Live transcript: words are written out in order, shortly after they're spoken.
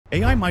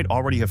AI might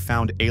already have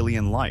found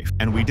alien life,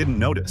 and we didn't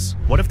notice.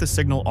 What if the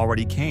signal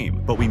already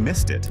came, but we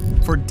missed it?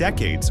 For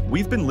decades,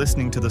 we've been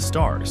listening to the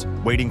stars,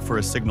 waiting for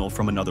a signal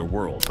from another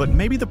world. But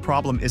maybe the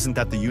problem isn't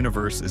that the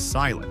universe is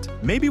silent.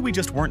 Maybe we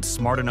just weren't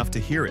smart enough to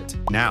hear it.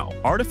 Now,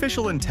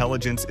 artificial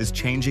intelligence is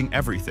changing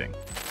everything.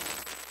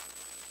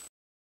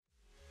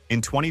 In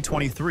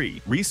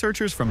 2023,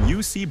 researchers from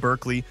UC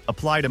Berkeley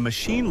applied a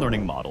machine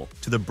learning model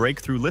to the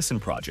Breakthrough Listen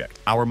project,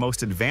 our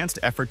most advanced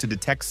effort to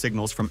detect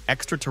signals from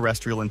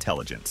extraterrestrial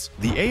intelligence.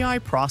 The AI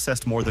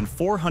processed more than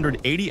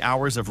 480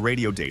 hours of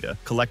radio data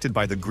collected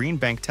by the Green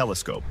Bank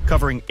telescope,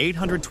 covering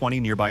 820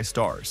 nearby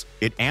stars.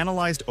 It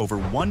analyzed over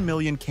 1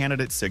 million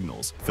candidate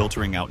signals,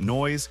 filtering out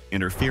noise,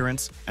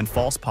 interference, and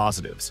false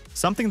positives,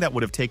 something that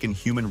would have taken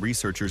human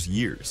researchers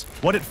years.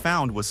 What it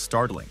found was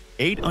startling.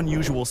 8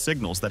 unusual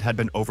signals that had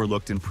been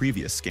overlooked in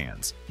previous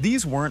scans.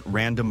 These weren't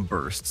random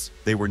bursts,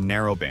 they were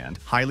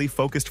narrowband, highly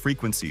focused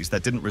frequencies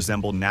that didn't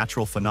resemble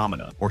natural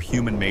phenomena or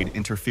human-made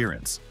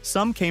interference.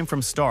 Some came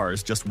from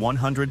stars just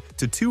 100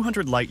 to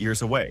 200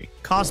 light-years away,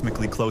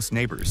 cosmically close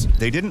neighbors.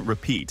 They didn't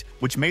repeat,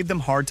 which made them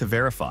hard to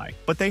verify,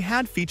 but they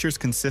had features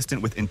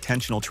consistent with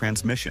intentional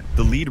transmission.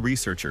 The lead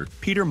researcher,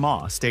 Peter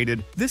Ma,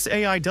 stated, "This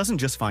AI doesn't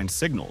just find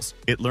signals,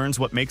 it learns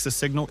what makes a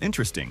signal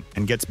interesting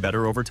and gets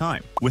better over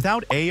time."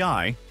 Without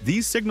AI,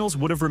 these signals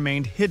would have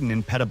remained hidden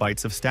in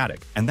petabytes of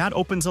static, and that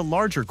opens a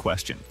larger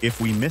question. If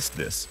we missed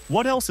this,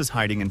 what else is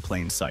hiding in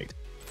plain sight?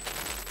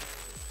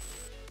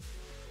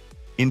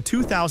 In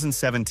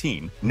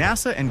 2017,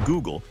 NASA and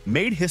Google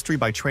made history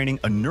by training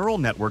a neural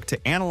network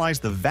to analyze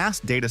the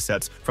vast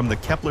datasets from the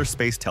Kepler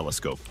Space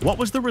Telescope. What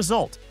was the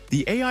result?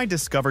 The AI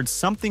discovered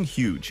something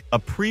huge, a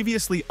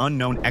previously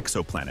unknown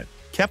exoplanet,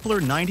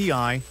 Kepler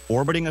 90I,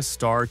 orbiting a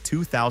star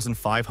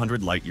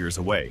 2,500 light-years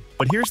away.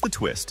 But here's the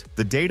twist.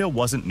 The data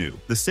wasn't new.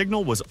 The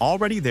signal was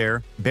already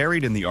there,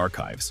 buried in the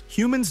archives.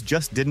 Humans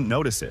just didn't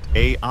notice it.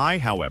 AI,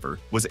 however,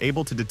 was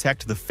able to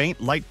detect the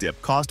faint light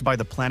dip caused by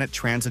the planet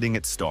transiting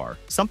its star,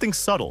 something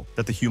subtle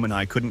that the human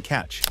eye couldn't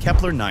catch.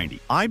 Kepler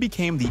 90I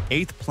became the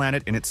 8th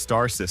planet in its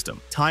star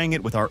system, tying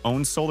it with our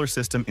own solar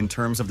system in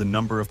terms of the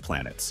number of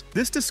planets.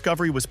 This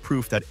discovery was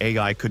proof that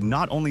AI could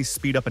not only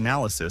speed up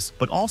analysis,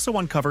 but also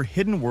uncover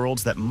hidden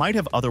worlds that might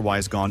have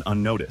otherwise gone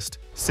unnoticed.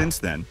 Since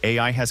then,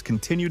 AI has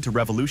continued to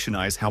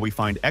revolutionize how we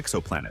find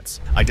exoplanets,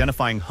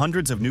 identifying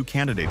hundreds of new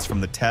candidates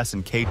from the TESS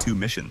and K2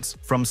 missions.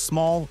 From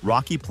small,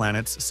 rocky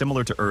planets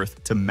similar to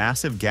Earth to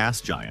massive gas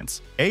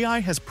giants, AI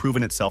has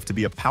proven itself to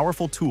be a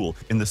powerful tool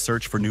in the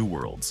search for new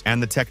worlds.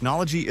 And the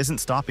technology isn't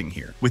stopping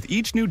here. With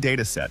each new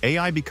dataset,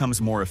 AI becomes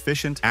more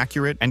efficient,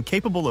 accurate, and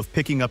capable of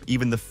picking up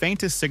even the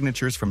faintest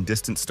signatures from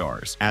distant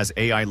stars. As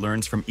AI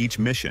learns from each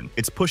mission,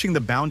 it's pushing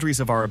the boundaries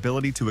of our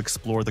ability to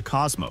explore the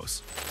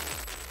cosmos.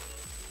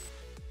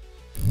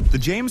 The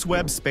James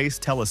Webb Space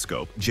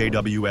Telescope,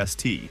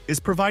 JWST, is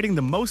providing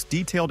the most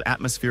detailed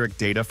atmospheric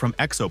data from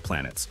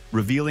exoplanets,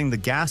 revealing the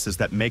gases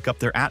that make up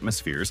their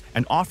atmospheres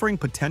and offering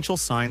potential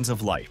signs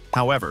of life.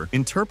 However,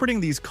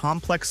 interpreting these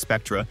complex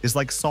spectra is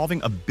like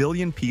solving a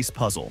billion-piece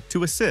puzzle.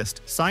 To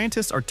assist,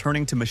 scientists are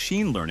turning to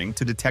machine learning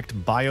to detect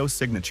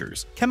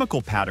biosignatures,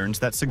 chemical patterns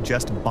that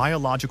suggest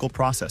biological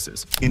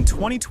processes. In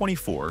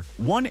 2024,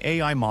 one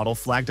AI model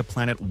flagged a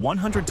planet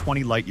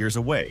 120 light-years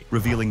away,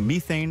 revealing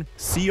methane,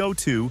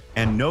 CO2,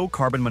 and no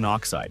carbon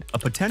monoxide, a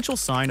potential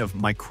sign of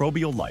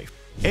microbial life.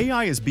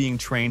 AI is being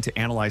trained to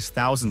analyze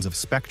thousands of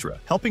spectra,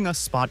 helping us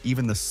spot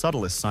even the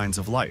subtlest signs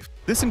of life.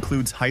 This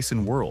includes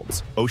Hyson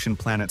worlds, ocean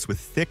planets with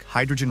thick,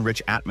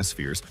 hydrogen-rich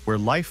atmospheres where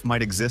life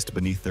might exist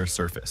beneath their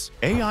surface.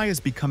 AI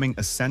is becoming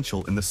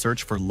essential in the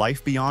search for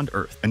life beyond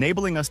Earth,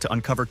 enabling us to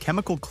uncover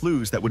chemical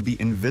clues that would be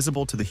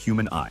invisible to the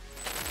human eye.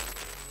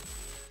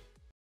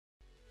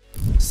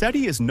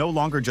 SETI is no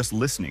longer just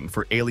listening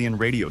for alien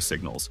radio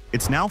signals.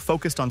 It's now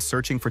focused on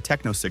searching for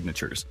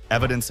technosignatures,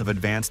 evidence of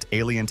advanced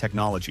alien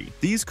technology.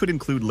 These could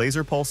include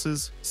laser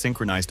pulses,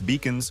 synchronized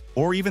beacons,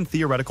 or even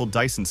theoretical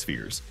Dyson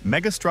spheres,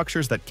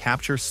 megastructures that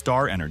capture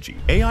star energy.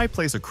 AI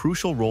plays a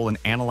crucial role in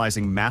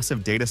analyzing massive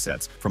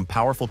datasets from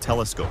powerful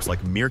telescopes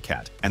like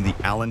Meerkat and the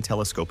Allen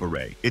Telescope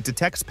Array. It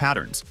detects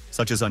patterns,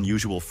 such as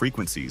unusual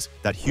frequencies,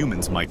 that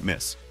humans might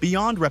miss.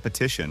 Beyond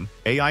repetition,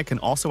 AI can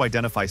also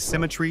identify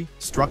symmetry,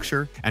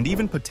 structure, and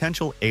even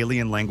potential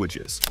alien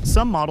languages.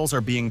 Some models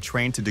are being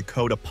trained to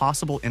decode a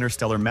possible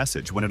interstellar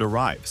message when it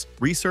arrives.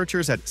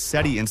 Researchers at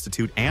SETI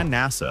Institute and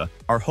NASA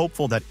are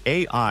hopeful that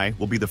AI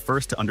will be the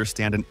first to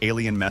understand an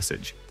alien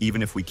message,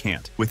 even if we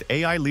can't. With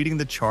AI leading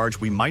the charge,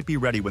 we might be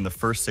ready when the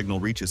first signal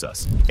reaches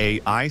us.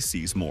 AI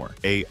sees more.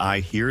 AI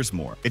hears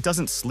more. It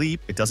doesn't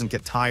sleep, it doesn't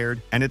get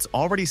tired, and it's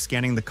already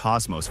scanning the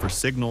cosmos for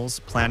signals,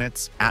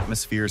 planets,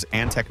 atmospheres,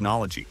 and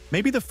technology.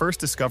 Maybe the first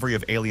discovery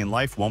of alien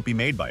life won't be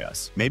made by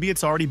us. Maybe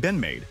it's already been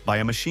made by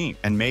a machine,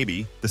 and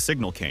maybe the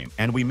signal came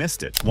and we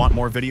missed it. Want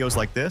more videos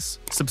like this?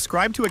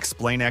 Subscribe to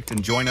Explainect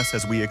and join us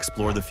as we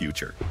explore the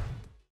future.